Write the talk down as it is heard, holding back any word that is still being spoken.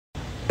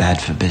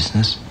bad for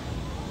business.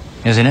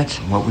 Isn't it?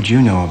 What would you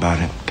know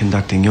about it,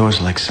 conducting yours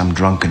like some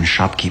drunken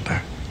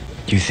shopkeeper?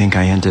 Do you think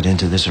I entered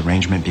into this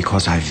arrangement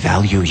because I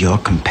value your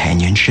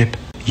companionship?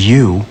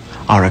 You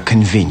are a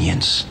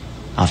convenience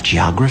of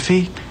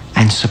geography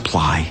and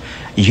supply.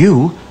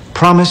 You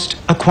promised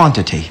a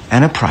quantity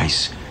and a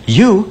price.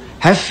 You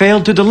have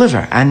failed to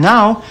deliver, and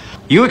now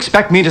you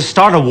expect me to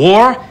start a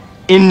war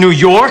in New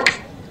York?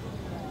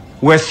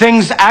 Where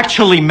things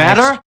actually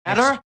matter?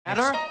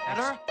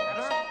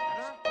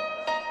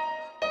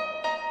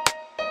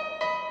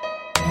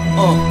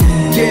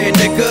 Yeah,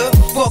 nigga,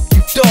 fuck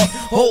you thought.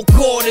 Whole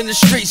court in the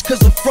streets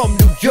cause I'm from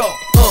New York.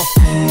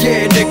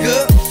 Yeah, nigga,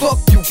 fuck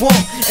you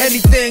want.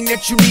 Anything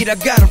that you need, I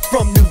got it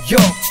from New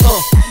York.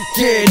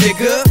 Yeah,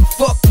 nigga,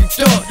 fuck you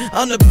thought.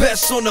 I'm the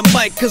best on the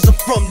mic cause I'm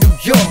from New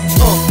York.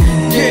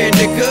 Yeah,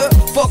 nigga,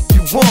 fuck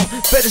you want.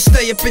 Better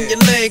stay up in your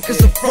lane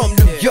cause I'm from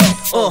New York.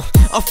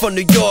 I'm from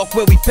New York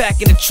where we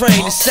packing the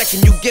train. The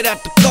second you get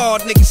out the car,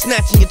 niggas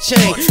snatching your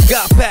chain.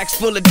 Got packs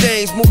full of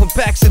dames, moving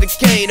packs of the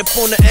cane. Up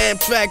on the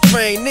Amtrak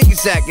train,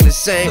 niggas acting the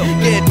same.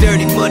 Get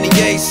dirty money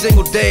every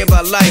single day of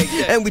our life.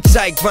 And we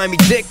tight, grimy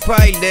dick,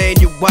 probably laying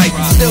your wife.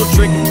 Still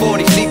drinking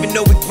 40s even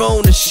though we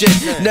grown and shit.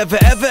 Never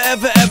ever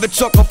ever ever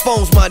talk on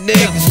phones, my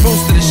niggas.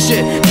 Close to the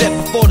shit, death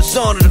before the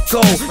sun of the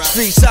cold.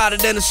 Streets hotter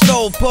than a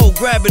stove pole,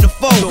 grabbing the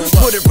phone.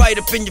 Put it right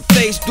up in your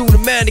face, do the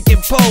mannequin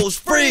pose.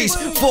 Freeze,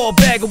 for a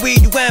bag of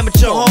weed, you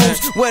amateur homes.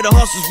 Where the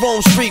hustlers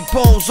roam, street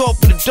poems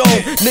off in the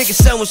dome. Niggas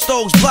selling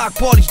stoves, block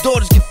parties,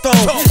 daughters get thrown.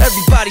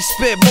 Everybody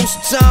spit, most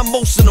of the time,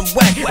 most of them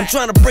whack. I'm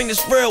trying to bring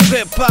this real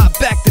hip-hop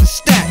back to the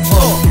stack.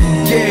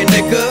 Yeah,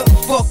 nigga,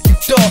 fuck you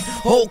thought.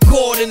 Whole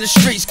court in the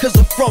streets cause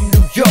I'm from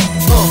New York.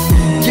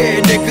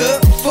 Yeah,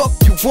 nigga, fuck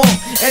you want.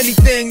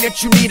 Anything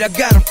that you need, I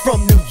got it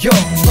from New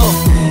York.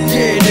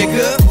 Yeah,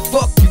 nigga,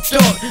 fuck you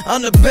thought.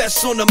 I'm the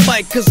best on the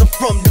mic cause I'm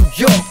from New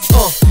York.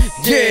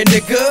 Yeah,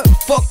 nigga,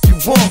 fuck you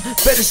want.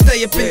 Better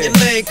stay up in your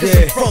lane cause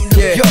I'm from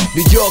New York.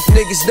 New York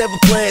niggas never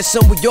playing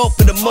somewhere off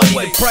for the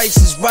money. The price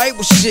is right,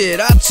 well shit,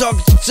 I talk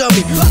at your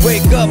tummy.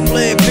 Wake up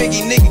playing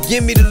Biggie, nigga,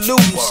 give me the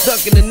loot. I'm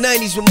stuck in the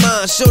 90s with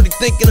mine, shorty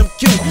thinking I'm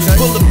cute.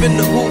 Pull up in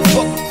the hoop,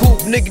 fuck a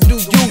coupe, nigga, do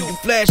you? You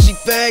flashy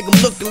fag, I'm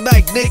looking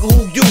like nigga,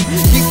 who you?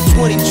 Keep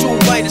the 22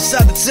 right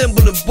inside the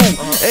Timberland boot.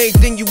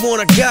 Anything you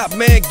want, I got,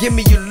 man, give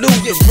me your loot.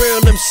 The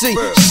real MC,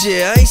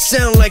 shit, I ain't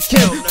sound like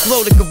him.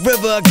 Flow like a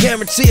river, I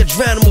guarantee I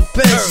drown him with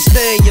pens. So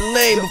stay in your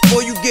lane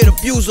before you get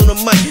abused on the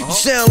mic. You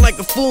sound like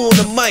a fool on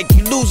the mic,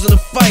 you losing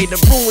the fight. I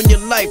ruin your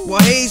life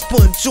while Hayes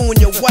putting two in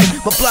your wife.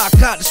 My block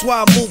hot, that's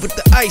why I move with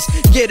the ice.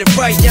 Get it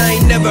right, y'all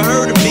ain't never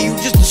heard of me. You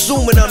just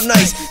assuming I'm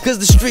nice, cause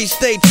the streets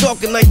stay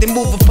talking like they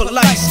moving for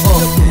lights.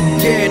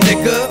 Yeah,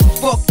 nigga,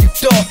 fuck you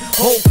thought.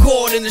 Whole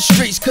court in the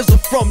streets cause I'm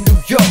from New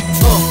York.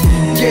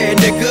 Yeah,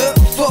 nigga,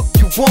 fuck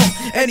you want.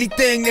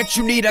 Anything that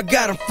you need, I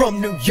got it from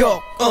New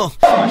York.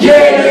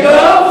 Yeah,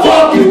 nigga,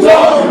 fuck you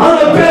thought.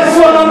 I'm the best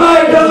one I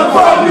might cause I'm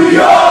from New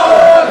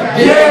York.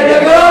 Yeah,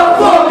 nigga.